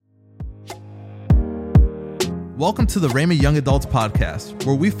Welcome to the Rhema Young Adults Podcast,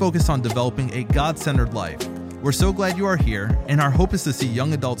 where we focus on developing a God-centered life. We're so glad you are here, and our hope is to see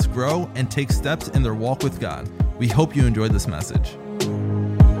young adults grow and take steps in their walk with God. We hope you enjoy this message.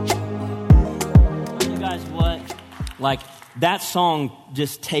 You guys, what? That song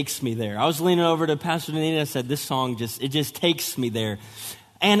just takes me there. I was leaning over to Pastor Danita and I said, this song just takes me there.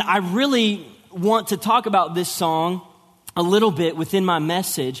 And I really want to talk about this song a little bit within my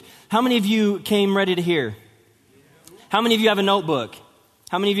message. How many of you came ready to hear? How many of you have a notebook?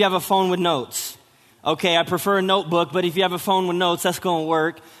 How many of you have a phone with notes? Okay, I prefer a notebook, but if you have a phone with notes, that's going to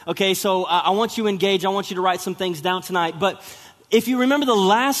work. Okay, so I want you to engage. I want you to write some things down tonight. But if you remember the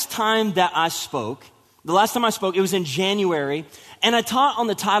last time I spoke, it was in January, and I taught on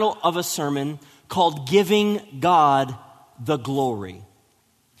the title of a sermon called Giving God the Glory.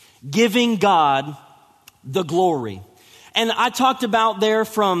 Giving God the Glory. And I talked about there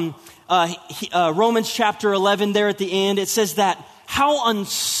from Romans chapter 11 there at the end. It says that how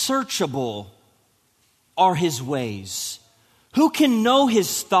unsearchable are his ways. Who can know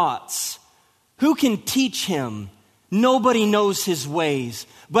his thoughts? Who can teach him? Nobody knows his ways.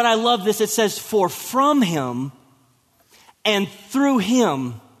 But I love this. It says, for from him and through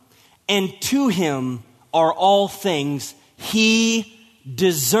him and to him are all things. He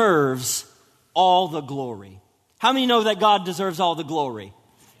deserves all the glory. How many know that God deserves all the glory?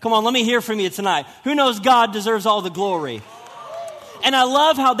 Come on, let me hear from you tonight. Who knows God deserves all the glory? And I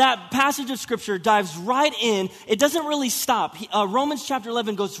love how that passage of Scripture dives right in. It doesn't really stop. Romans chapter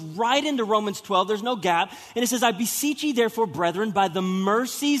 11 goes right into Romans 12. There's no gap. And it says, I beseech ye therefore, brethren, by the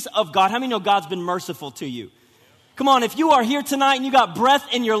mercies of God. How many know God's been merciful to you? Come on, if you are here tonight and you got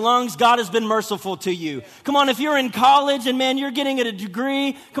breath in your lungs, God has been merciful to you. Come on, if you're in college and man, you're getting a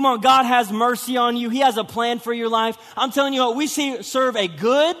degree, come on, God has mercy on you. He has a plan for your life. I'm telling you what, we serve a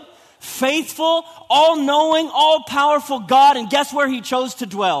good, faithful, all-knowing, all-powerful God, and guess where he chose to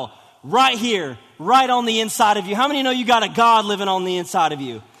dwell? Right here, right on the inside of you. How many know you got a God living on the inside of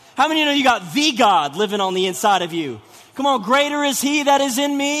you? How many know you got the God living on the inside of you? Come on, greater is he that is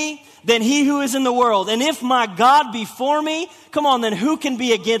in me than he who is in the world. And if my God be for me, come on, then who can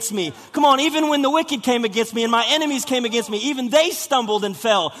be against me? Come on, even when the wicked came against me and my enemies came against me, even they stumbled and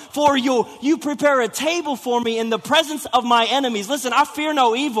fell. For you prepare a table for me in the presence of my enemies. Listen, I fear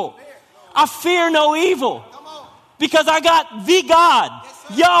no evil. I fear no evil because I got the God,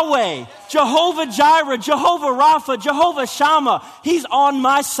 Yahweh, Jehovah Jireh, Jehovah Rapha, Jehovah Shammah. He's on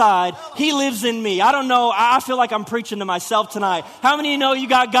my side. He lives in me. I don't know. I feel like I'm preaching to myself tonight. How many of you know you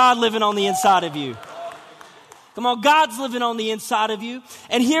got God living on the inside of you? Come on, God's living on the inside of you.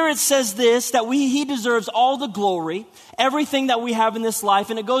 And here it says this, that he deserves all the glory, everything that we have in this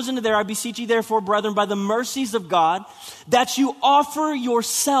life. And it goes into there, I beseech you therefore, brethren, by the mercies of God, that you offer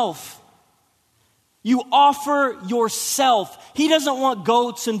yourself. You offer yourself. He doesn't want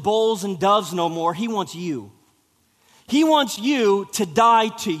goats and bulls and doves no more. He wants you. He wants you to die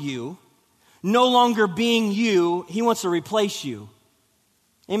to you, no longer being you. He wants to replace you.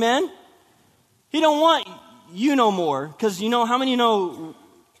 Amen? He don't want you no more because how many know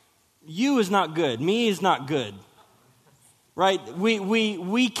you is not good. Me is not good. Right?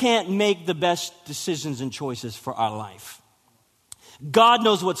 We can't make the best decisions and choices for our life. God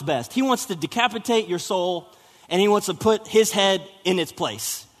knows what's best. He wants to decapitate your soul, and he wants to put his head in its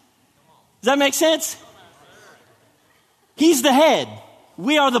place. Does that make sense? He's the head.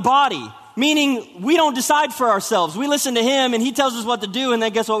 We are the body, meaning we don't decide for ourselves. We listen to him, and he tells us what to do, and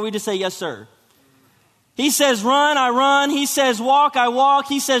then guess what? We just say, yes, sir. He says, run, I run. He says, walk, I walk.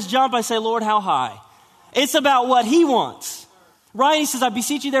 He says, jump, I say, Lord, how high? It's about what he wants. Right? He says, I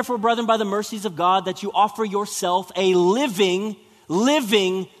beseech you therefore, brethren, by the mercies of God, that you offer yourself a living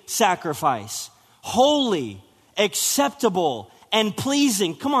sacrifice, holy, acceptable, and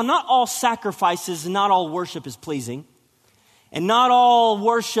pleasing. Come on, not all sacrifices and not all worship is pleasing, and not all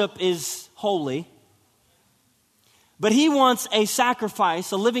worship is holy. But he wants a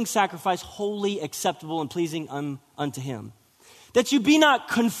sacrifice, a living sacrifice, holy, acceptable, and pleasing unto him. That you be not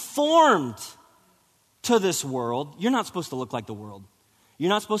conformed to this world. You're not supposed to look like the world. You're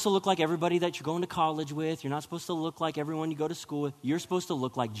not supposed to look like everybody that you're going to college with. You're not supposed to look like everyone you go to school with. You're supposed to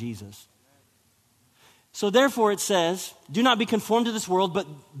look like Jesus. So therefore it says, do not be conformed to this world, but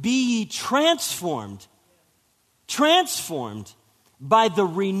be ye transformed by the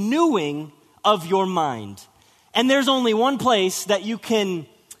renewing of your mind. And there's only one place that you can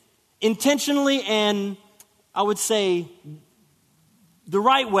intentionally and I would say the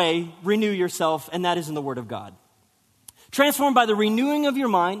right way renew yourself, and that is in the Word of God. Transformed by the renewing of your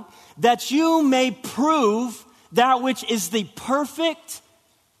mind, that you may prove that which is the perfect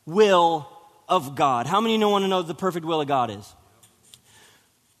will of God. How many want to know what the perfect will of God is?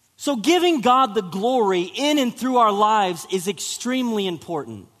 So giving God the glory in and through our lives is extremely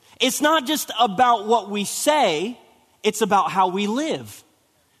important. It's not just about what we say, it's about how we live.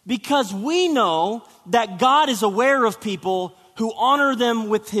 Because we know that God is aware of people who honor them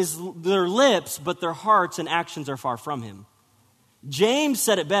with their lips, but their hearts and actions are far from him. James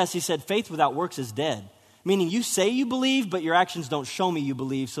said it best. He said, faith without works is dead. Meaning you say you believe, but your actions don't show me you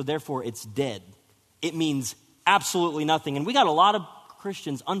believe, so therefore it's dead. It means absolutely nothing. And we got a lot of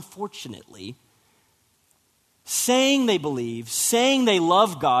Christians, unfortunately, saying they believe, saying they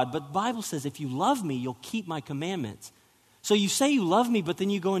love God, but the Bible says, if you love me, you'll keep my commandments. So you say you love me, but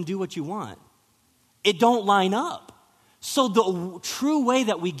then you go and do what you want. It don't line up. So the true way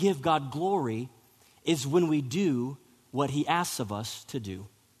that we give God glory is when we do what he asks of us to do.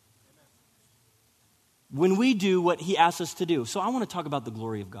 When we do what he asks us to do. So I want to talk about the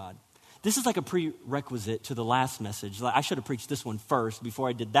glory of God. This is like a prerequisite to the last message. I should have preached this one first before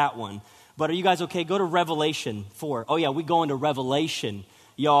I did that one. But are you guys okay? Go to Revelation 4. Oh yeah, we go into Revelation,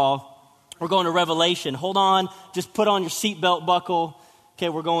 y'all. We're going to Revelation. Hold on. Just put on your seatbelt buckle. Okay,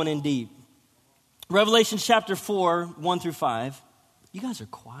 we're going in deep. Revelation chapter 4, 1 through 5. You guys are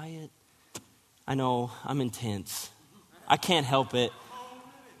quiet. I know, I'm intense. I can't help it.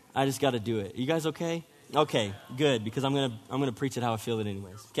 I just got to do it. You guys okay? Okay, good, because I'm gonna preach it how I feel it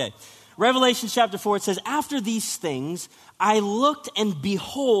anyways. Okay. Revelation chapter 4, it says, after these things, I looked and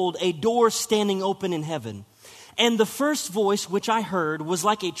behold a door standing open in heaven. And the first voice which I heard was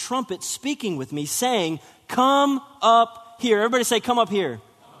like a trumpet speaking with me, saying, come up here. Everybody say, come up here.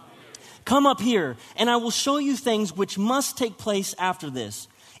 Come up here, and I will show you things which must take place after this.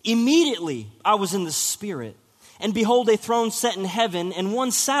 Immediately I was in the Spirit, and behold, a throne set in heaven, and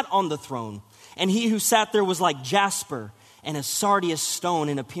one sat on the throne. And he who sat there was like jasper and a sardius stone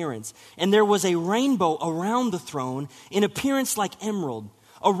in appearance. And there was a rainbow around the throne in appearance like emerald.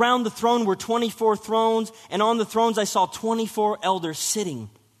 Around the throne were 24 thrones, and on the thrones I saw 24 elders sitting,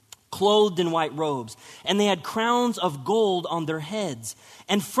 clothed in white robes. And they had crowns of gold on their heads.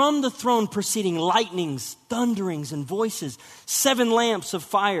 And from the throne proceeding lightnings, thunderings, and voices. 7 lamps of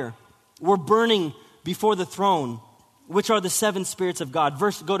fire were burning before the throne, which are the 7 spirits of God.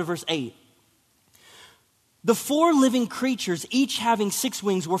 Go to verse 8. The 4 living creatures, each having 6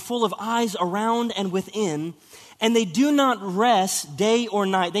 wings, were full of eyes around and within, and they do not rest day or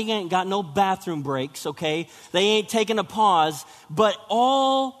night. They ain't got no bathroom breaks, okay? They ain't taking a pause, but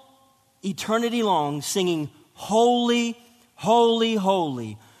all eternity long singing, holy, holy,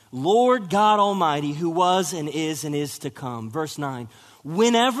 holy, Lord God Almighty, who was and is to come. Verse 9,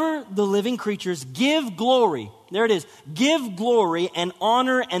 whenever the living creatures give glory, there it is, give glory and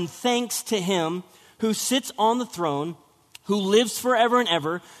honor and thanks to him who sits on the throne, who lives forever and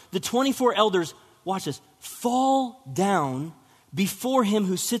ever, the 24 elders, watch this, fall down before him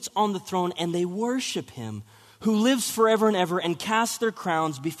who sits on the throne, and they worship him who lives forever and ever, and cast their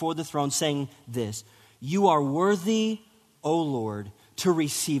crowns before the throne, saying this, you are worthy, O Lord, to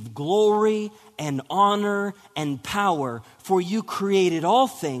receive glory and honor and power, for you created all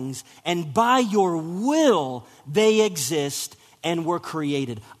things, and by your will they exist and were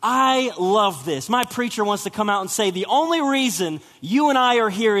created. I love this. My preacher wants to come out and say the only reason you and I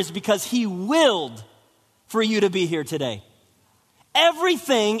are here is because he willed for you to be here today.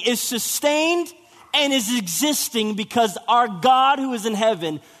 Everything is sustained and is existing because our God who is in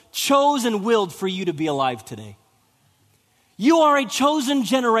heaven chose and willed for you to be alive today. You are a chosen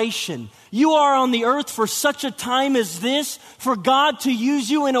generation. You are on the earth for such a time as this, for God to use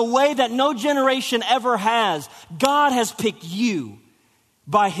you in a way that no generation ever has. God has picked you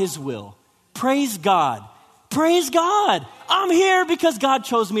by his will. Praise God. Praise God. I'm here because God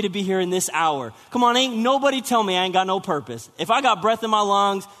chose me to be here in this hour. Come on, ain't nobody tell me I ain't got no purpose. If I got breath in my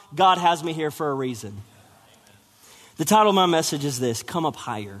lungs, God has me here for a reason. The title of my message is this, Come Up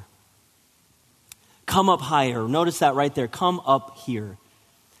Higher. Come up higher. Notice that right there. Come up here.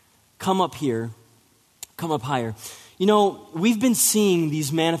 Come up here. Come up higher. You know, we've been seeing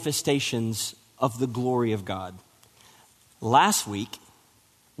these manifestations of the glory of God. Last week,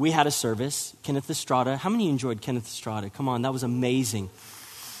 we had a service, Kenneth Estrada. How many enjoyed Kenneth Estrada? Come on, that was amazing.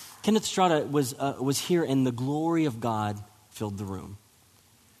 Kenneth Estrada was here, and the glory of God filled the room.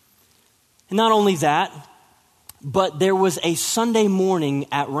 And not only that, but there was a Sunday morning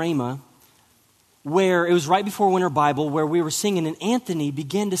at Rhema where it was right before Winter Bible, where we were singing, and Anthony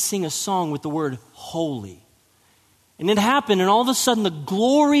began to sing a song with the word holy. And it happened, and all of a sudden the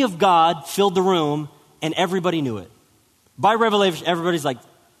glory of God filled the room, and everybody knew it. By revelation, everybody's like,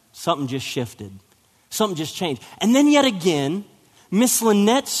 something just shifted. Something just changed. And then yet again, Miss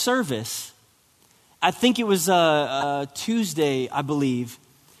Lynette's service I think it was Tuesday, I believe,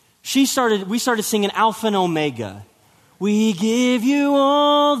 we started singing Alpha and Omega. We give you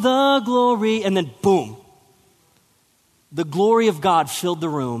all the glory. And then boom, the glory of God filled the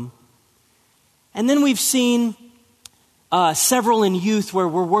room. And then we've seen several in youth where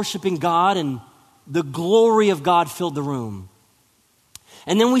we're worshiping God and the glory of God filled the room.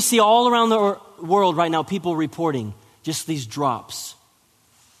 And then we see all around the world right now people reporting just these drops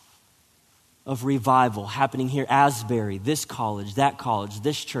of revival happening here, Asbury, this college,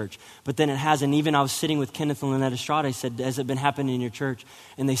 this church. But then it hasn't. Even I was sitting with Kenneth and Lynette Estrada. I said, has it been happening in your church?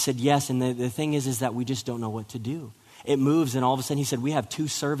 And they said, yes. And the thing is that we just don't know what to do. It moves, and all of a sudden he said, we have 2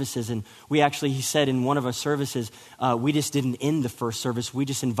 services. And he said in one of our services, we just didn't end the first service. We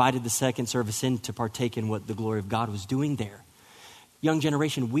just invited the second service in to partake in what the glory of God was doing there. Young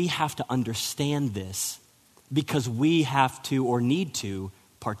generation, we have to understand this because we have to or need to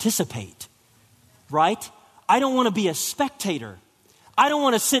participate. Right? I don't want to be a spectator. I don't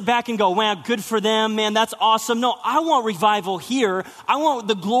want to sit back and go, wow, good for them, man, that's awesome. No, I want revival here. I want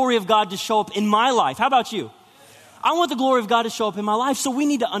the glory of God to show up in my life. How about you? I want the glory of God to show up in my life. So we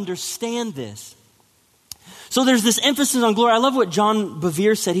need to understand this. So there's this emphasis on glory. I love what John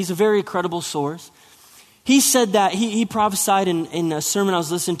Bevere said. He's a very credible source. He said that, he prophesied in a sermon I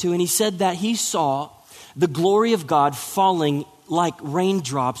was listening to, and he said that he saw the glory of God falling like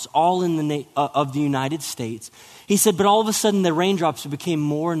raindrops all in of the United States. He said, but all of a sudden the raindrops became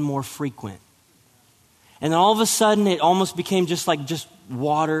more and more frequent. And then all of a sudden it almost became just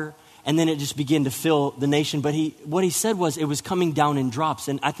water, and then it just began to fill the nation. But what he said was it was coming down in drops.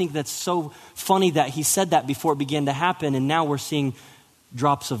 And I think that's so funny that he said that before it began to happen, and now we're seeing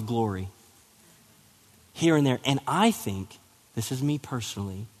drops of glory here and there. And I think, this is me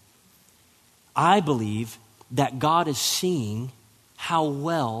personally, I believe that God is seeing how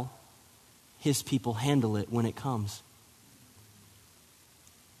well his people handle it when it comes.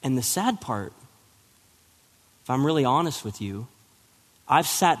 And the sad part, if I'm really honest with you, I've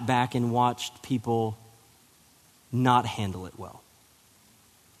sat back and watched people not handle it well.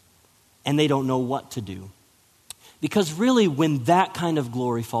 And they don't know what to do. Because really, when that kind of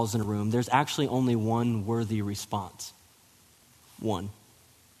glory falls in a room, there's actually only one worthy response. One.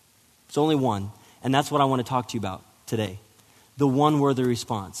 It's only one. And that's what I want to talk to you about today. The one worthy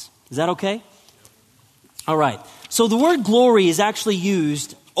response. Is that okay? All right. So the word glory is actually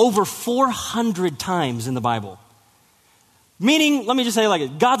used over 400 times in the Bible. Meaning, let me just say it like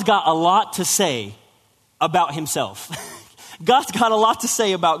it, God's got a lot to say about himself. God's got a lot to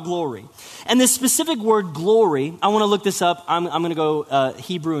say about glory. And this specific word glory, I want to look this up. I'm going to go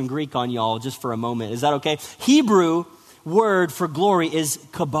Hebrew and Greek on y'all just for a moment. Is that okay? Hebrew word for glory is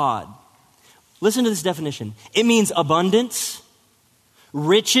kabod. Listen to this definition. It means abundance,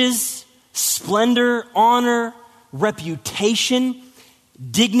 riches, splendor, honor, reputation,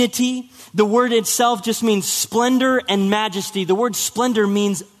 dignity. The word itself just means splendor and majesty. The word splendor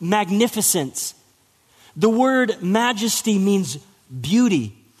means magnificence. The word majesty means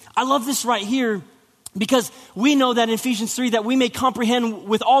beauty. I love this right here because we know that in Ephesians 3 that we may comprehend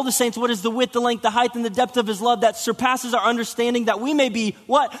with all the saints what is the width, the length, the height, and the depth of his love that surpasses our understanding, that we may be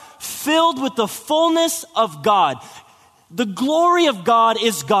what? Filled with the fullness of God. The glory of God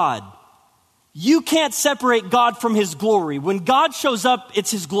is God. You can't separate God from his glory. When God shows up,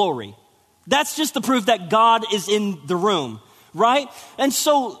 it's his glory. That's just the proof that God is in the room, right? And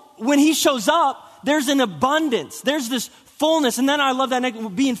so when he shows up, there's an abundance. There's this fullness. And then I love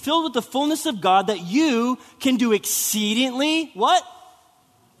that, being filled with the fullness of God, that you can do exceedingly, what?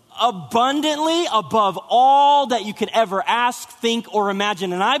 Abundantly above all that you could ever ask, think, or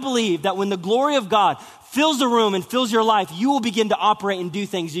imagine. And I believe that when the glory of God fills the room and fills your life, you will begin to operate and do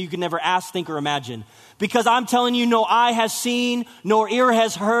things that you could never ask, think, or imagine. Because I'm telling you, no eye has seen, nor ear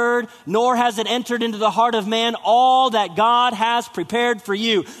has heard, nor has it entered into the heart of man all that God has prepared for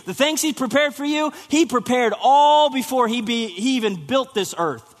you. The things he prepared for you, he prepared all before he even built this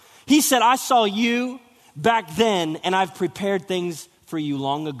earth. He said, I saw you back then, and I've prepared things for you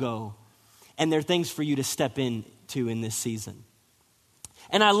long ago. And there are things for you to step into in this season.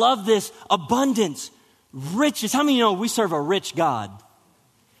 And I love this abundance, riches. How many of you know we serve a rich God?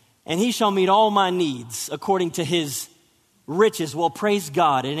 And he shall meet all my needs according to his riches. Well, praise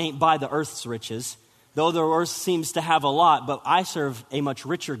God, it ain't by the earth's riches, though the earth seems to have a lot, but I serve a much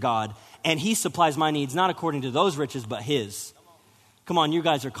richer God, and he supplies my needs, not according to those riches, but his. Come on, you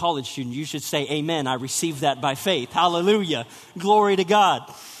guys are college students. You should say amen. I received that by faith. Hallelujah. Glory to God.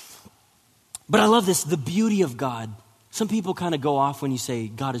 But I love this, the beauty of God. Some people kind of go off when you say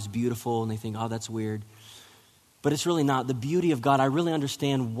God is beautiful, and they think, oh, that's weird. But it's really not. The beauty of God, I really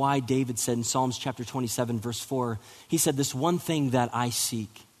understand why David said in Psalms chapter 27, verse 4, he said, this one thing that I seek,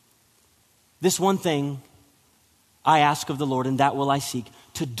 this one thing I ask of the Lord, and that will I seek,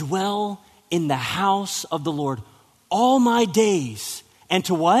 to dwell in the house of the Lord all my days. And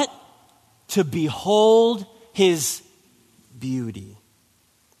to what? To behold his beauty.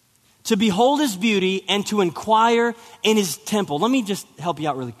 To behold his beauty and to inquire in his temple. Let me just help you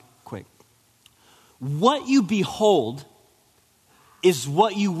out really quick. What you behold is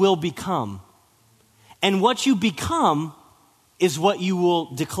what you will become. And what you become is what you will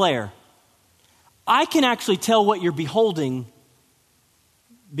declare. I can actually tell what you're beholding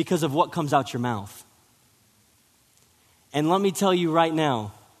because of what comes out your mouth. And let me tell you right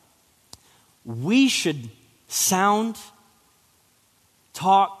now, we should sound,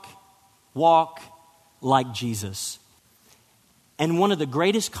 talk, walk like Jesus. And one of the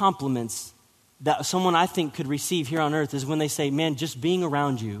greatest compliments that someone I think could receive here on earth is when they say, man, just being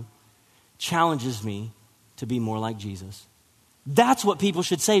around you challenges me to be more like Jesus. That's what people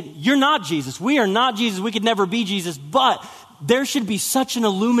should say. You're not Jesus. We are not Jesus. We could never be Jesus. But there should be such an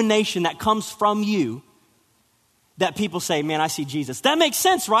illumination that comes from you that people say, man, I see Jesus. That makes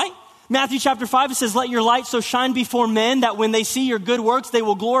sense, right? Matthew chapter 5, it says, let your light so shine before men that when they see your good works, they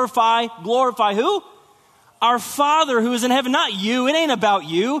will glorify who? Our Father who is in heaven. Not you. It ain't about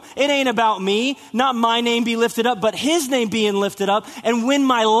you. It ain't about me. Not my name be lifted up, but his name being lifted up. And when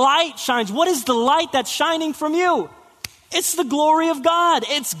my light shines, what is the light that's shining from you? It's the glory of God.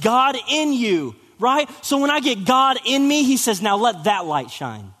 It's God in you, right? So when I get God in me, he says, now let that light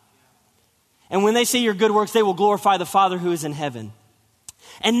shine. And when they see your good works, they will glorify the Father who is in heaven.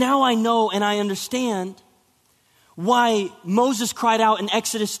 And now I know and I understand why Moses cried out in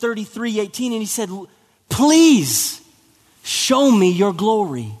Exodus 33:18, and he said, please show me your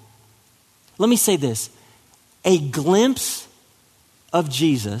glory. Let me say this. A glimpse of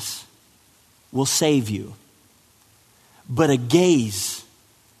Jesus will save you, but a gaze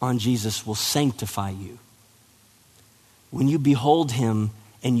on Jesus will sanctify you. When you behold him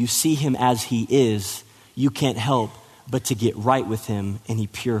and you see him as he is, you can't help but to get right with him, and he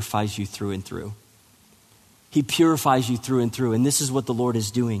purifies you through and through. He purifies you through and through, and this is what the Lord is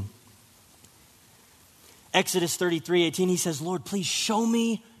doing. Exodus 33:18, he says, Lord, please show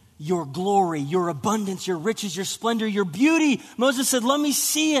me your glory, your abundance, your riches, your splendor, your beauty. Moses said, let me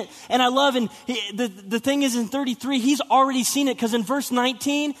see it. And I love, and the thing is in 33, he's already seen it, because in verse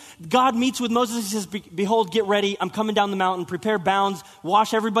 19, God meets with Moses. He says, behold, get ready. I'm coming down the mountain. Prepare bounds.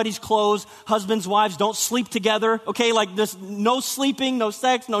 Wash everybody's clothes. Husbands, wives, don't sleep together. Okay, like this, no sleeping, no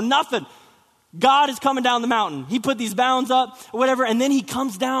sex, no nothing. God is coming down the mountain. He put these bounds up, whatever, and then he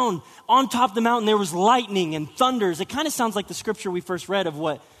comes down on top of the mountain. There was lightning and thunders. It kind of sounds like the scripture we first read of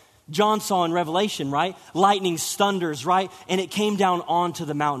what John saw in Revelation, right? Lightning, thunders, right? And it came down onto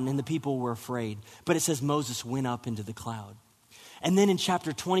the mountain, and the people were afraid. But it says Moses went up into the cloud. And then in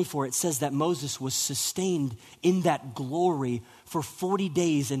chapter 24, it says that Moses was sustained in that glory for 40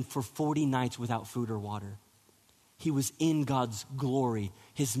 days and for 40 nights without food or water. He was in God's glory,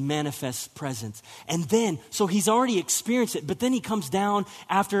 his manifest presence. And then, so he's already experienced it, but then he comes down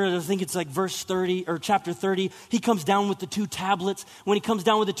after, I think it's like verse 30 or chapter 30, he comes down with the 2 tablets. When he comes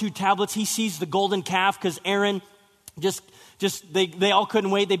down with the 2 tablets, he sees the golden calf, because Aaron they all couldn't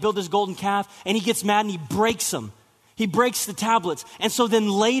wait. They build this golden calf, and he gets mad and he breaks them. He breaks the tablets. And so then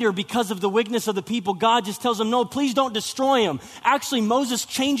later, because of the wickedness of the people, God just tells them, no, please don't destroy them. Actually, Moses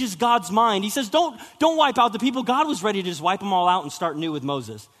changes God's mind. He says, don't wipe out the people. God was ready to just wipe them all out and start new with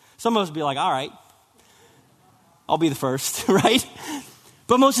Moses. Some of us would be like, all right, I'll be the first, right?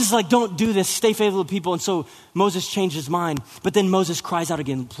 But Moses is like, don't do this. Stay faithful to people. And so Moses changed his mind. But then Moses cries out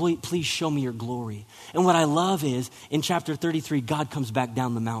again, please show me your glory. And what I love is in chapter 33, God comes back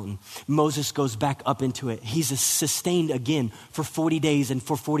down the mountain. Moses goes back up into it. He's sustained again for 40 days and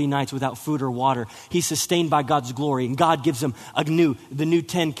for 40 nights without food or water. He's sustained by God's glory. And God gives him the new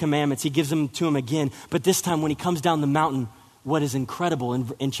 10 commandments. He gives them to him again. But this time when he comes down the mountain, what is incredible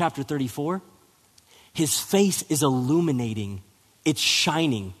in chapter 34, his face is illuminating. It's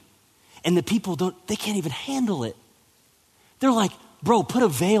shining. And the people they can't even handle it. They're like, bro, put a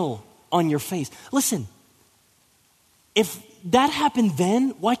veil on your face. Listen, if that happened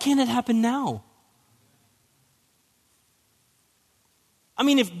then, why can't it happen now? I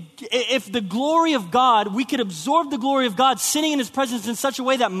mean, if the glory of God, we could absorb the glory of God sitting in his presence in such a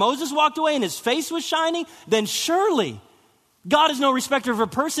way that Moses walked away and his face was shining, then surely God is no respecter of a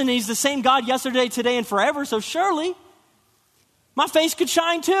person. And he's the same God yesterday, today, and forever. So surely my face could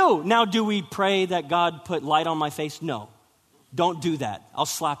shine too. Now, do we pray that God put light on my face? No. Don't do that. I'll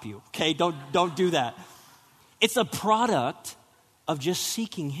slap you, okay? Don't do that. It's a product of just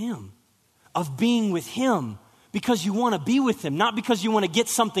seeking him, of being with him because you want to be with him, not because you want to get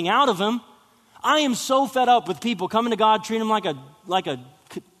something out of him. I am so fed up with people coming to God, treating him like a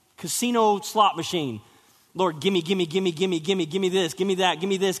casino slot machine. Lord, give me this, give me that, give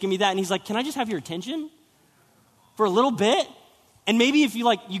me this, give me that. And he's like, can I just have your attention for a little bit? And maybe if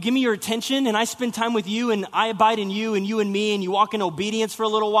you give me your attention and I spend time with you and I abide in you and me and you walk in obedience for a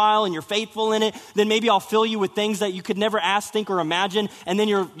little while and you're faithful in it, then maybe I'll fill you with things that you could never ask, think, or imagine. And then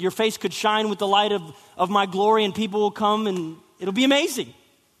your face could shine with the light of my glory and people will come and it'll be amazing.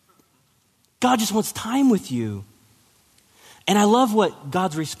 God just wants time with you. And I love what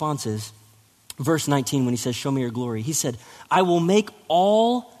God's response is. Verse 19, when he says, show me your glory. He said, I will make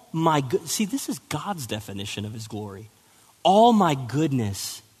all my good. See, this is God's definition of his glory. All my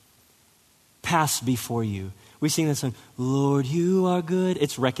goodness pass before you. We sing this song, Lord, you are good.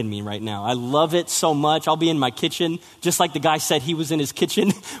 It's wrecking me right now. I love it so much. I'll be in my kitchen, just like the guy said he was in his kitchen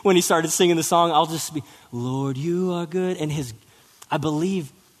when he started singing the song. I'll just be, Lord, you are good. And I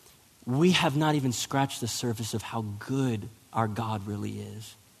believe we have not even scratched the surface of how good our God really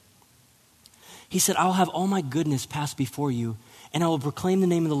is. He said, I'll have all my goodness pass before you, and I will proclaim the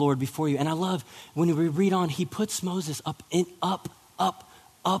name of the Lord before you. And I love when we read on, he puts Moses up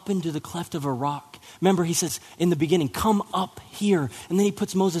into the cleft of a rock. Remember, he says in the beginning, come up here. And then he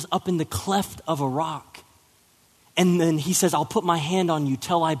puts Moses up in the cleft of a rock. And then he says, I'll put my hand on you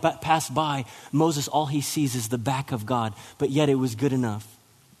till I pass by. Moses, all he sees is the back of God, but yet it was good enough.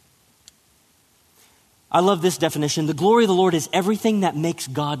 I love this definition. The glory of the Lord is everything that makes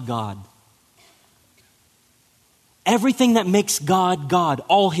God God. Everything that makes God God.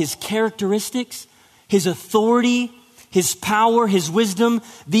 All his characteristics, his authority, his power, his wisdom,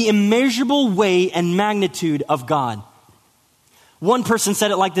 the immeasurable weight and magnitude of God. One person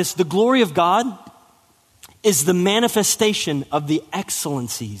said it like this: the glory of God is the manifestation of the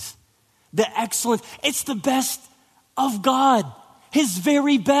excellencies. The excellence, it's the best of God. His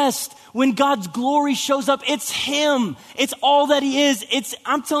very best. When God's glory shows up, it's him. It's all that he is.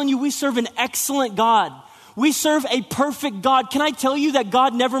 I'm telling you, we serve an excellent God. We serve a perfect God. Can I tell you that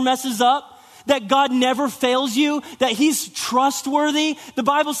God never messes up? That God never fails you? That he's trustworthy? The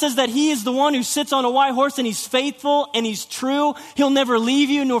Bible says that he is the one who sits on a white horse and he's faithful and he's true. He'll never leave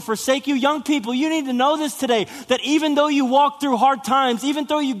you nor forsake you. Young people, you need to know this today, that even though you walk through hard times, even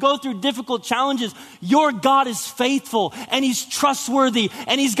though you go through difficult challenges, your God is faithful and he's trustworthy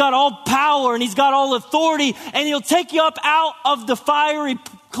and he's got all power and he's got all authority, and he'll take you up out of the fiery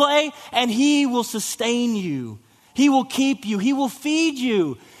clay and he will sustain you. He will keep you. He will feed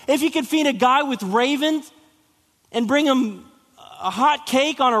you. If he could feed a guy with ravens and bring him a hot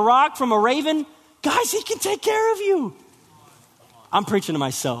cake on a rock from a raven, guys, he can take care of you. I'm preaching to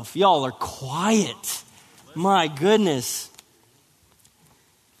myself. Y'all are quiet. My goodness.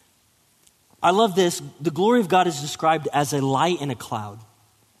 I love this. The glory of God is described as a light and a cloud.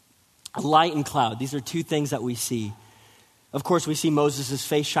 A light and cloud. These are two things that we see. Of course, we see Moses'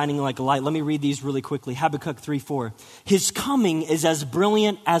 face shining like a light. Let me read these really quickly. Habakkuk 3:4. His coming is as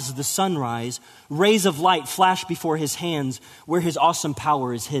brilliant as the sunrise. Rays of light flash before his hands where his awesome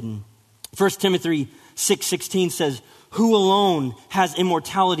power is hidden. 1 Timothy 6:16 says, who alone has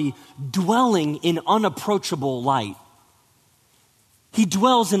immortality, dwelling in unapproachable light. He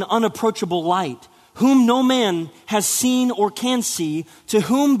dwells in unapproachable light, whom no man has seen or can see, to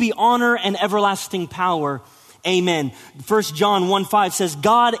whom be honor and everlasting power. Amen. 1 John 1:5 says,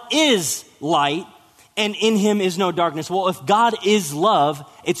 God is light and in him is no darkness. Well, if God is love,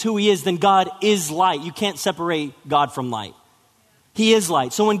 it's who he is, then God is light. You can't separate God from light. He is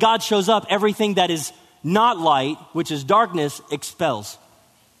light. So when God shows up, everything that is not light, which is darkness, expels.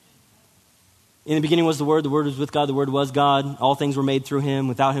 In the beginning was the Word was with God, the Word was God. All things were made through him.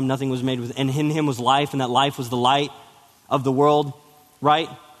 Without him, nothing was made. And in him was life, and that life was the light of the world, right?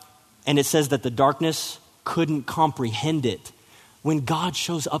 And it says that the darkness couldn't comprehend it. When God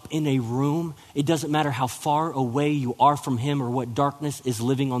shows up in a room, it doesn't matter how far away you are from him or what darkness is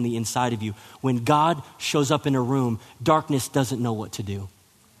living on the inside of you. When God shows up in a room, darkness doesn't know what to do.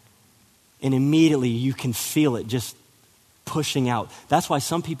 And immediately you can feel it just pushing out. That's why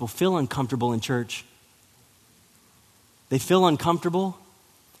some people feel uncomfortable in church. They feel uncomfortable,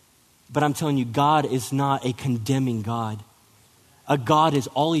 but I'm telling you, God is not a condemning God. A God is,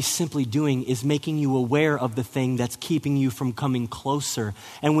 all he's simply doing is making you aware of the thing that's keeping you from coming closer.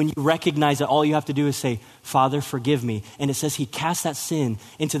 And when you recognize it, all you have to do is say, Father, forgive me. And it says he cast that sin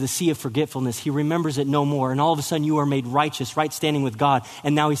into the sea of forgetfulness. He remembers it no more. And all of a sudden you are made righteous, right standing with God.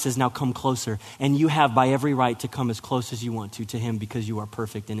 And now he says, now come closer. And you have by every right to come as close as you want to him because you are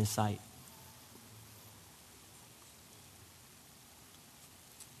perfect in his sight.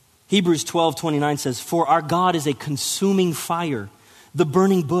 Hebrews 12:29 says, "For our God is a consuming fire, the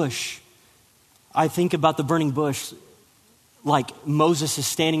burning bush." I think about the burning bush like Moses is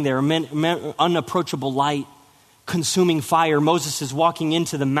standing there, unapproachable light, consuming fire. Moses is walking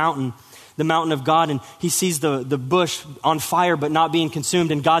into the mountain of God, and he sees the bush on fire but not being consumed.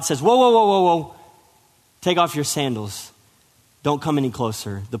 And God says, whoa, whoa, whoa, whoa, whoa. Take off your sandals. Don't come any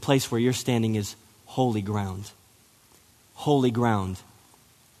closer. The place where you're standing is holy ground. Holy ground.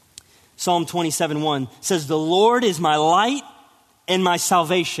 Psalm 27:1 says, "The Lord is my light and my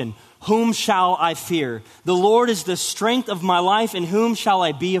salvation. Whom shall I fear? The Lord is the strength of my life, and whom shall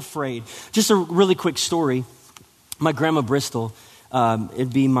I be afraid?" Just a really quick story. My grandma Bristol,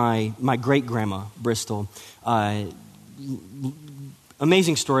 it'd be my great-grandma Bristol.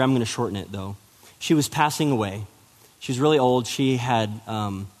 Amazing story. I'm going to shorten it, though. She was passing away. She was really old. She had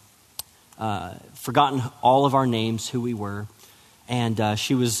forgotten all of our names, who we were. And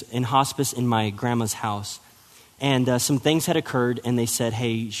she was in hospice in my grandma's house. And some things had occurred, and they said,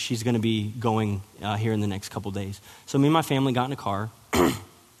 hey, she's going to be going here in the next couple days. So me and my family got in a car,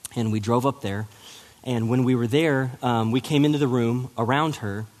 and we drove up there. And when we were there, we came into the room around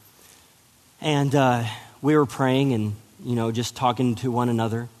her, and we were praying and, just talking to one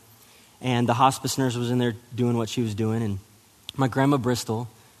another. And the hospice nurse was in there doing what she was doing. And my grandma Bristol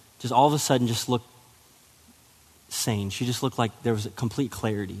just all of a sudden just looked sane. She just looked like there was a complete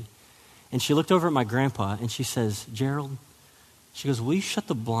clarity. And she looked over at my grandpa and she says, "Gerald," she goes, "will you shut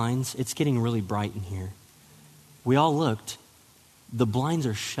the blinds? It's getting really bright in here." We all looked. The blinds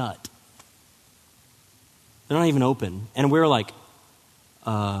are shut. They're not even open. And we were like,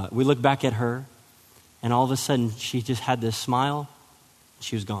 we looked back at her, and all of a sudden she just had this smile.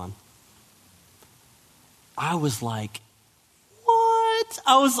 She was gone. I was like, what?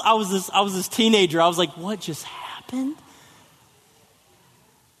 I was this teenager. I was like, what just happened?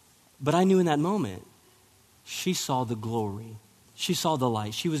 But I knew in that moment, she saw the glory. She saw the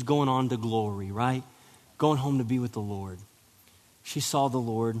light. She was going on to glory, right? Going home to be with the Lord. She saw the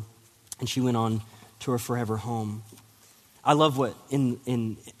Lord, and she went on to her forever home. I love what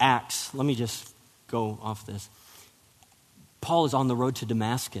in Acts, let me just go off this. Paul is on the road to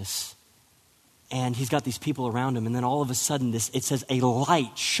Damascus, and he's got these people around him, and then all of a sudden it says a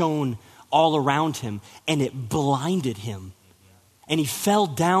light shone all around him, and it blinded him. And he fell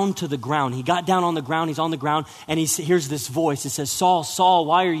down to the ground. He got down on the ground. He's on the ground, and he hears this voice. It says, "Saul, Saul,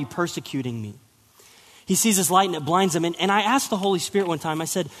 why are you persecuting me?" He sees this light, and it blinds him. And I asked the Holy Spirit one time, I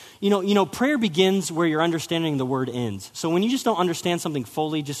said, prayer begins where your understanding of the word ends. So when you just don't understand something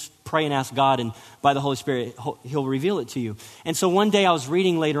fully, just pray and ask God, and by the Holy Spirit, he'll reveal it to you. And so one day I was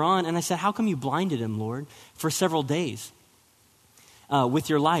reading later on, and I said, "How come you blinded him, Lord, for several days with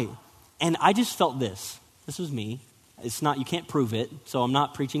your light?" And I just felt this. This was me. It's not, you can't prove it, so I'm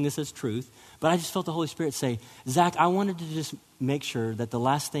not preaching this as truth. But I just felt the Holy Spirit say, "Zach, I wanted to just make sure that the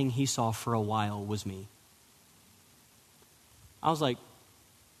last thing he saw for a while was me." I was like,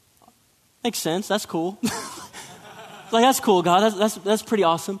 makes sense. That's cool. Like, that's cool, God. That's pretty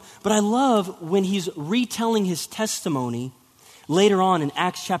awesome. But I love when he's retelling his testimony later on in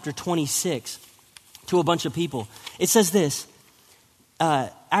Acts chapter 26 to a bunch of people. It says this,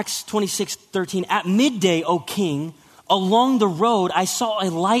 Acts 26:13, "At midday, O king, along the road I saw a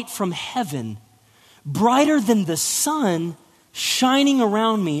light from heaven, brighter than the sun, shining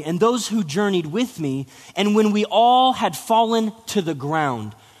around me and those who journeyed with me. And when we all had fallen to the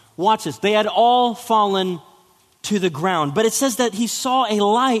ground," watch this, they had all fallen to the ground. But it says that he saw a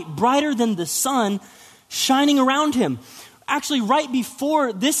light brighter than the sun shining around him. Actually, right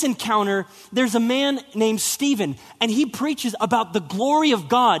before this encounter, there's a man named Stephen, and he preaches about the glory of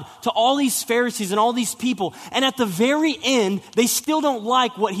God to all these Pharisees and all these people. And at the very end, they still don't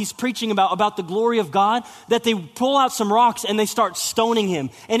like what he's preaching about the glory of God, that they pull out some rocks and they start stoning him.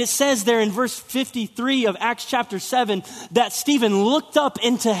 And it says there in verse 53 of Acts chapter 7 that Stephen looked up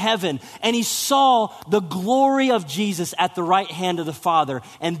into heaven and he saw the glory of Jesus at the right hand of the Father.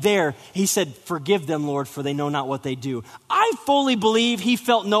 And there he said, "Forgive them, Lord, for they know not what they do." I fully believe he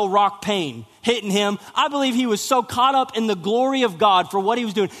felt no rock pain hitting him. I believe he was so caught up in the glory of God for what he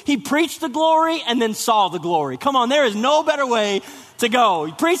was doing. He preached the glory and then saw the glory. Come on, there is no better way to go.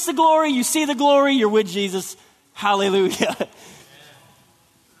 You preach the glory, you see the glory, you're with Jesus. Hallelujah.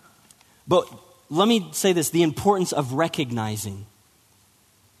 But let me say this, the importance of recognizing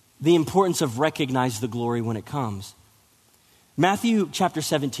the glory when it comes. Matthew chapter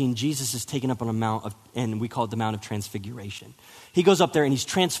 17, Jesus is taken up on a mount and we call it the Mount of Transfiguration. He goes up there and he's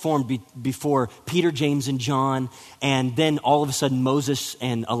transformed before Peter, James, and John. And then all of a sudden Moses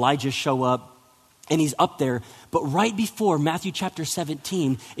and Elijah show up. and he's up there. But right before Matthew chapter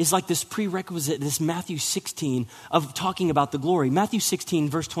 17 is like this prerequisite, this Matthew 16 of talking about the glory. Matthew 16,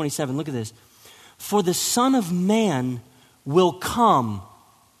 verse 27, look at this. For the Son of Man will come.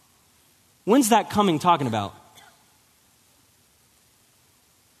 When's that coming talking about?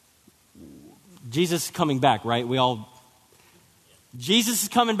 Jesus is coming back, right? Jesus is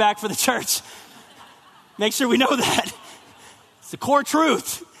coming back for the church. Make sure we know that. It's the core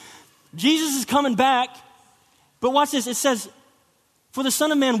truth. Jesus is coming back. But watch this. It says, for the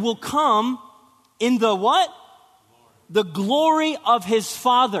Son of Man will come in the what? The glory of his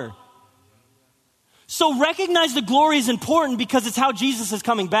Father. So recognize the glory is important because it's how Jesus is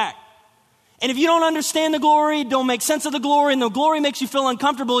coming back. And if you don't understand the glory, don't make sense of the glory, and the glory makes you feel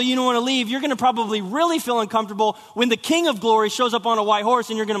uncomfortable, you don't want to leave, you're going to probably really feel uncomfortable when the King of glory shows up on a white horse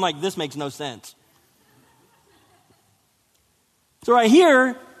and you're going to be like, this makes no sense. So right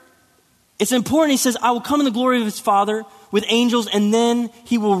here, it's important. He says, I will come in the glory of his Father with angels, and then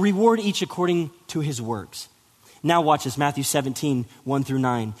he will reward each according to his works. Now watch this, Matthew 17, 1 through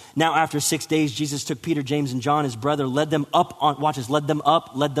 9. Now after 6 days, Jesus took Peter, James, and John, his brother, led them up,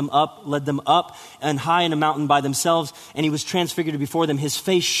 and high in a mountain by themselves, and he was transfigured before them. His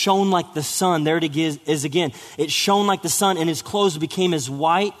face shone like the sun. There it is again. It shone like the sun, and his clothes became as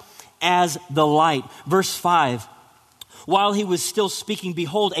white as the light. Verse 5, while he was still speaking,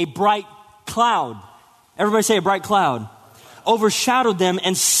 behold, a bright cloud. Everybody say a bright cloud. Overshadowed them,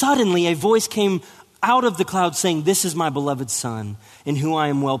 and suddenly a voice came out of the cloud saying, this is my beloved Son, in whom I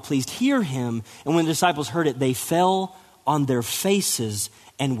am well pleased. Hear him. And when the disciples heard it, they fell on their faces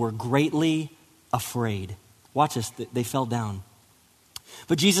and were greatly afraid. Watch this, they fell down.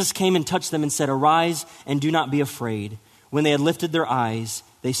 But Jesus came and touched them and said, arise and do not be afraid. When they had lifted their eyes,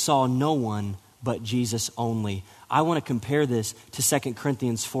 they saw no one but Jesus only. I want to compare this to 2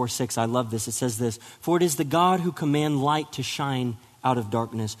 Corinthians 4:6. I love this. It says this, for it is the God who commands light to shine out of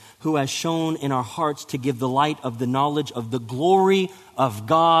darkness, who has shone in our hearts to give the light of the knowledge of the glory of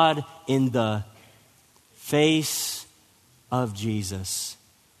God in the face of Jesus.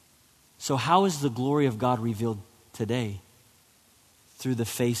 So how is the glory of God revealed today? Through the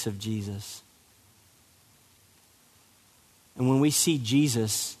face of Jesus. And when we see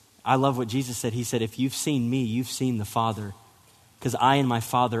Jesus, I love what Jesus said. He said, if you've seen me, you've seen the Father, because I and my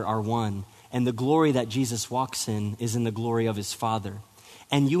Father are one. And the glory that Jesus walks in is in the glory of his Father.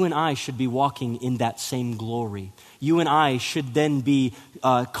 And you and I should be walking in that same glory. You and I should then be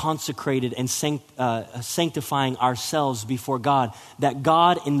consecrated and sanctifying ourselves before God. That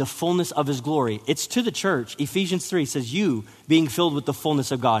God in the fullness of his glory, it's to the church. Ephesians 3 says you being filled with the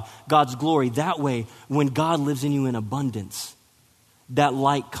fullness of God, God's glory. That way, when God lives in you in abundance, that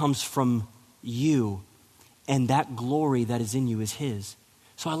light comes from you. And that glory that is in you is his.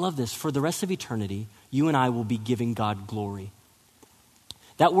 So I love this. For the rest of eternity, you and I will be giving God glory.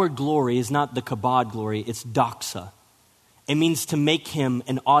 That word glory is not the kabod glory, it's doxa. It means to make him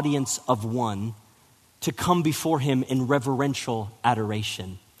an audience of one, to come before him in reverential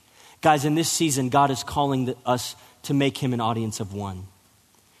adoration. Guys, in this season, God is calling us to make him an audience of one.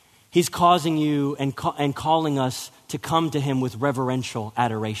 He's causing you and calling us to come to him with reverential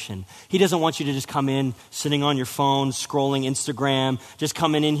adoration. He doesn't want you to just come in sitting on your phone, scrolling Instagram, just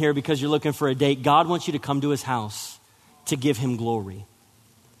coming in here because you're looking for a date. God wants you to come to his house to give him glory.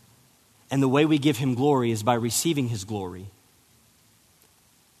 And the way we give him glory is by receiving his glory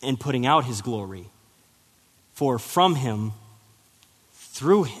and putting out his glory. For from him,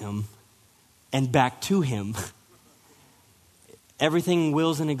 through him, and back to him, everything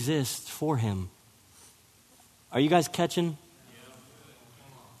wills and exists for him. Are you guys catching?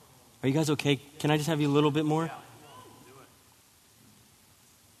 Are you guys okay? Can I just have you a little bit more?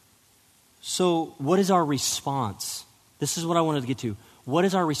 So what is our response? This is what I wanted to get to. What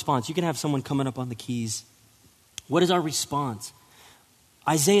is our response? You can have someone coming up on the keys. What is our response?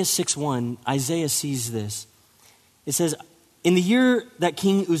 Isaiah 6:1, Isaiah sees this. It says, in the year that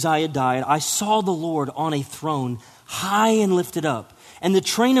King Uzziah died, I saw the Lord on a throne, high and lifted up, and the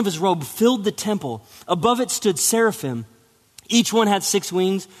train of his robe filled the temple. Above it stood seraphim. Each one had 6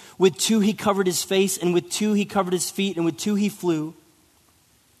 wings. With 2 he covered his face, and with 2 he covered his feet, and with 2 he flew.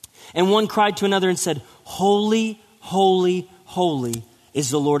 And one cried to another and said, holy, holy, holy is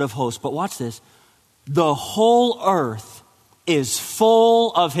the Lord of hosts. But watch this. The whole earth is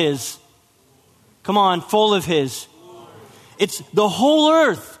full of his. Come on, full of his. It's the whole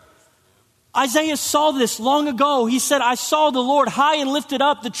earth. Isaiah saw this long ago. He said, I saw the Lord high and lifted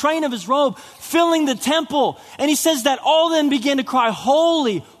up, the train of his robe filling the temple. And he says that all then began to cry,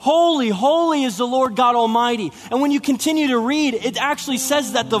 holy, holy, holy is the Lord God Almighty. And when you continue to read, it actually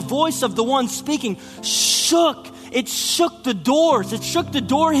says that the voice of the one speaking shook. It shook the doors. It shook the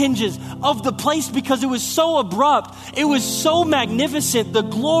door hinges of the place because it was so abrupt. It was so magnificent, the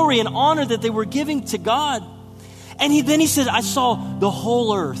glory and honor that they were giving to God. And then he says, I saw the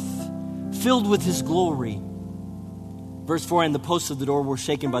whole earth filled with his glory. Verse 4, and the posts of the door were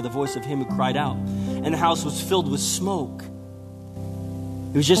shaken by the voice of him who cried out, and the house was filled with smoke.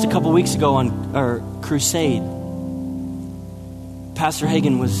 It was just a couple weeks ago on our crusade. Pastor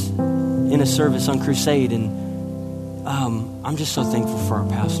Hagen was in a service on crusade, and I'm just so thankful for our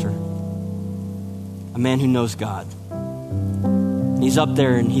pastor, a man who knows God. And he's up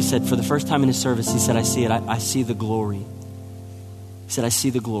there, and he said, for the first time in his service, he said, I see it. I see the glory. He said, I see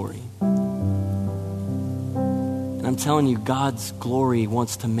the glory. And I'm telling you, God's glory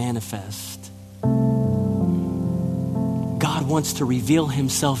wants to manifest. God wants to reveal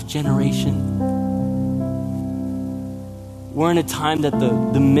himself, generation. We're in a time that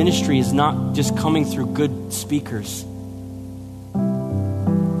the ministry is not just coming through good speakers.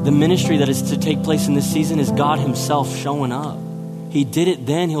 The ministry that is to take place in this season is God himself showing up. He did it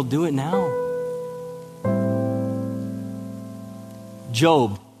then, he'll do it now.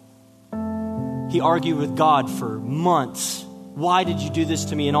 Job. He argued with God for months. Why did you do this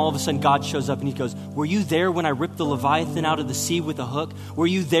to me? And all of a sudden God shows up and he goes, were you there when I ripped the Leviathan out of the sea with a hook? Were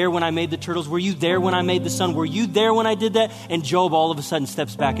you there when I made the turtles? Were you there when I made the sun? Were you there when I did that? And Job all of a sudden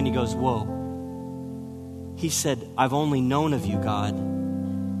steps back and he goes, whoa. He said, I've only known of you, God.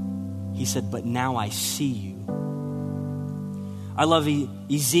 He said, but now I see you. I love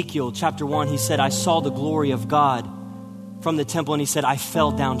Ezekiel chapter 1. He said, I saw the glory of God from the temple, and he said, I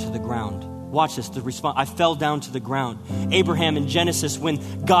fell down to the ground. Watch this, the response. I fell down to the ground. Abraham in Genesis,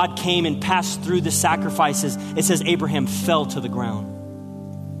 when God came and passed through the sacrifices, it says Abraham fell to the ground.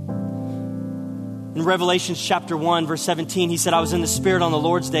 In Revelation chapter 1, verse 17, he said, I was in the Spirit on the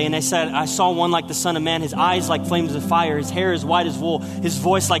Lord's day, and I said, I saw one like the Son of Man, his eyes like flames of fire, his hair as white as wool, his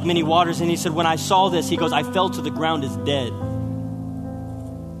voice like many waters. And he said, when I saw this, he goes, I fell to the ground as dead.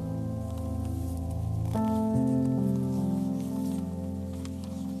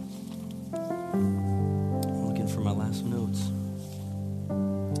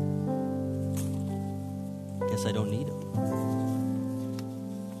 I don't need them.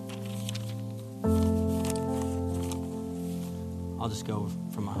 I'll just go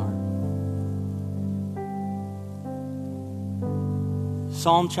from my heart.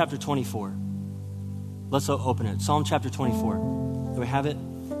 Psalm chapter 24. Let's open it. Psalm chapter 24. Do we have it?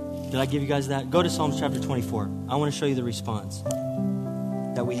 Did I give you guys that? Go to Psalm chapter 24. I want to show you the response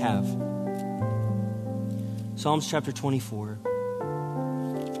that we have. Psalms chapter 24.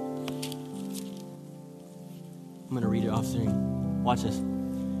 I'm going to read it off the screen. Watch this.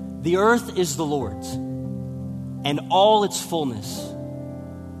 The earth is the Lord's, and all its fullness,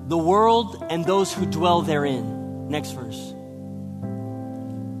 the world and those who dwell therein. Next verse.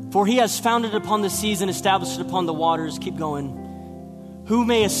 For he has founded it upon the seas and established it upon the waters. Keep going. Who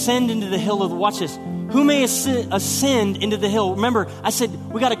may ascend into the hill of, watch this. Who may ascend into the hill? Remember, I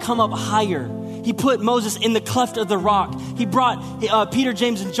said we got to come up higher. He put Moses in the cleft of the rock. He brought Peter,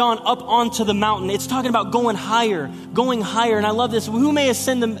 James, and John up onto the mountain. It's talking about going higher. And I love this. Who may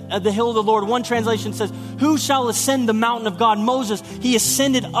ascend the hill of the Lord? One translation says, who shall ascend the mountain of God? Moses, he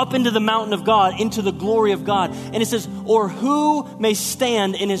ascended up into the mountain of God, into the glory of God. And it says, or who may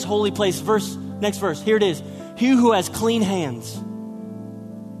stand in his holy place? Next verse, here it is. He who has clean hands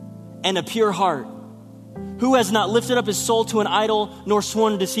and a pure heart, who has not lifted up his soul to an idol, nor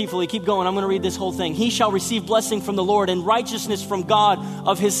sworn deceitfully. Keep going. I'm going to read this whole thing. He shall receive blessing from the Lord and righteousness from God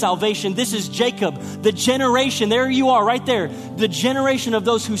of his salvation. This is Jacob, the generation. There you are right there. The generation of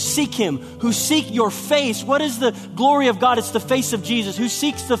those who seek him, who seek your face. What is the glory of God? It's the face of Jesus. Who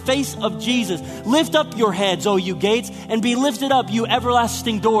seeks the face of Jesus? Lift up your heads, O you gates, and be lifted up, you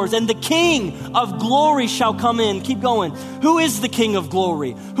everlasting doors. And the King of glory shall come in. Keep going. Who is the King of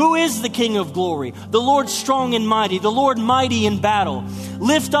glory? Who is the King of glory? The Lord strong and mighty, the Lord mighty in battle.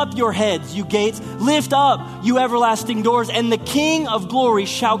 Lift up your heads, you gates. Lift up, you everlasting doors, and the King of glory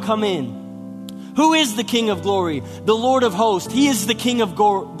shall come in. Who is the King of glory? The Lord of hosts. He is the King of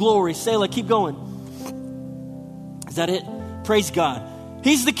glory. Selah, keep going. Is that it? Praise God.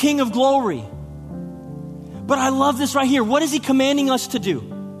 He's the King of glory. But I love this right here. What is he commanding us to do?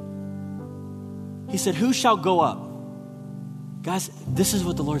 He said, who shall go up? Guys, this is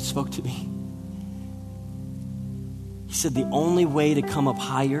what the Lord spoke to me. He said the only way to come up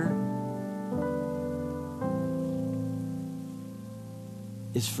higher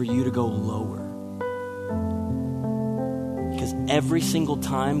is for you to go lower. Because every single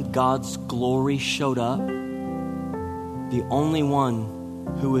time God's glory showed up, the only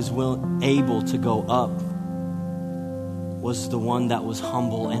one who was able to go up was the one that was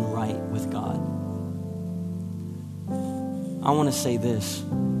humble and right with God. I want to say this.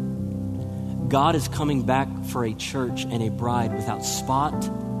 God is coming back for a church and a bride without spot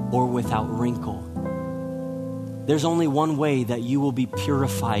or without wrinkle. There's only one way that you will be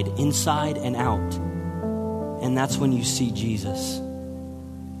purified inside and out, and that's when you see Jesus.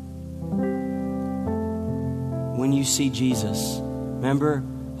 When you see Jesus, remember,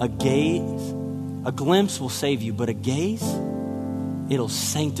 a glimpse will save you, but a gaze, it'll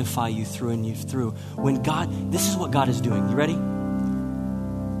sanctify you through and through. When God, this is what God is doing. You ready?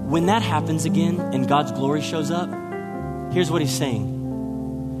 When that happens again and God's glory shows up, here's what he's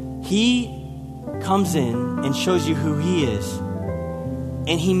saying. He comes in and shows you who he is,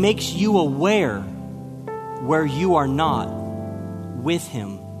 and he makes you aware where you are not with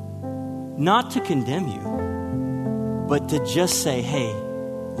him, not to condemn you, but to just say, hey,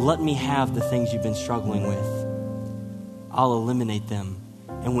 let me have the things you've been struggling with. I'll eliminate them.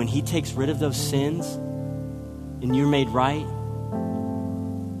 And when he takes rid of those sins and you're made right,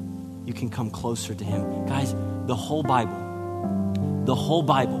 you can come closer to him. Guys, the whole Bible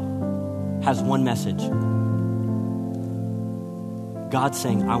has one message. God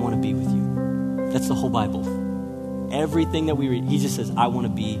saying, I want to be with you. That's the whole Bible. Everything that we read, he just says, I want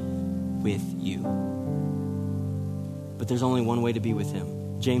to be with you. But there's only one way to be with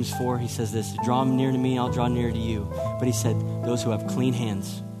him. James 4, he says this, draw near to me, I'll draw near to you. But he said, those who have clean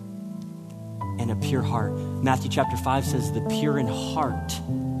hands and a pure heart. Matthew chapter 5 says, the pure in heart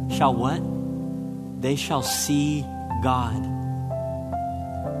shall what? They shall see God.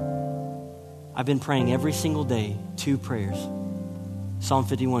 I've been praying every single day 2 prayers. Psalm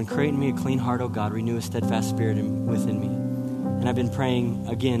 51, create in me a clean heart, O God, renew a steadfast spirit within me. And I've been praying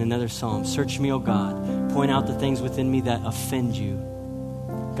again another psalm, search me, O God, point out the things within me that offend you.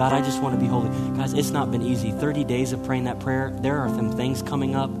 God, I just want to be holy. Guys, it's not been easy. 30 days of praying that prayer, there are some things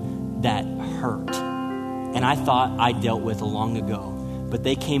coming up that hurt. And I thought I dealt with long ago. But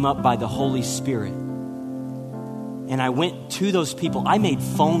they came up by the Holy Spirit. And I went to those people. I made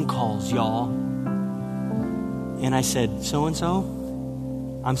phone calls, y'all. And I said,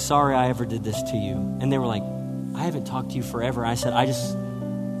 so-and-so, I'm sorry I ever did this to you. And they were like, I haven't talked to you forever. I said, I just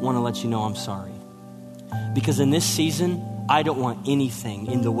want to let you know I'm sorry. Because in this season, I don't want anything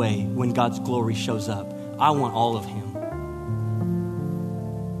in the way when God's glory shows up. I want all of him.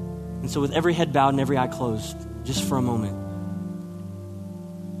 And so with every head bowed and every eye closed, just for a moment,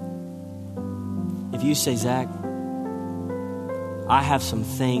 if you say, Zach, I have some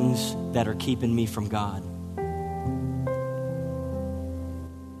things that are keeping me from God,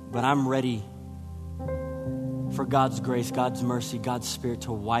 but I'm ready for God's grace, God's mercy, God's Spirit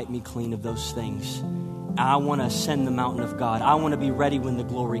to wipe me clean of those things. And I want to ascend the mountain of God. I want to be ready when the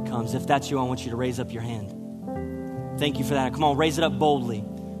glory comes. If that's you, I want you to raise up your hand. Thank you for that. Come on, raise it up boldly.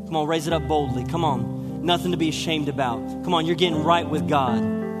 Come on, raise it up boldly. Come on. Nothing to be ashamed about. Come on, you're getting right with God.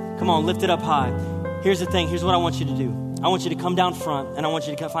 Come on, lift it up high. Here's the thing. Here's what I want you to do. I want you to come down front, and I want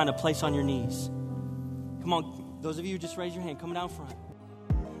you to find a place on your knees. Come on, those of you who just raised your hand, come down front.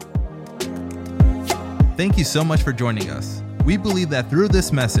 Thank you so much for joining us. We believe that through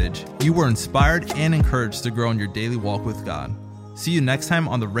this message, you were inspired and encouraged to grow in your daily walk with God. See you next time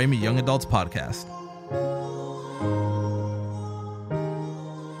on the Rhema Young Adults Podcast.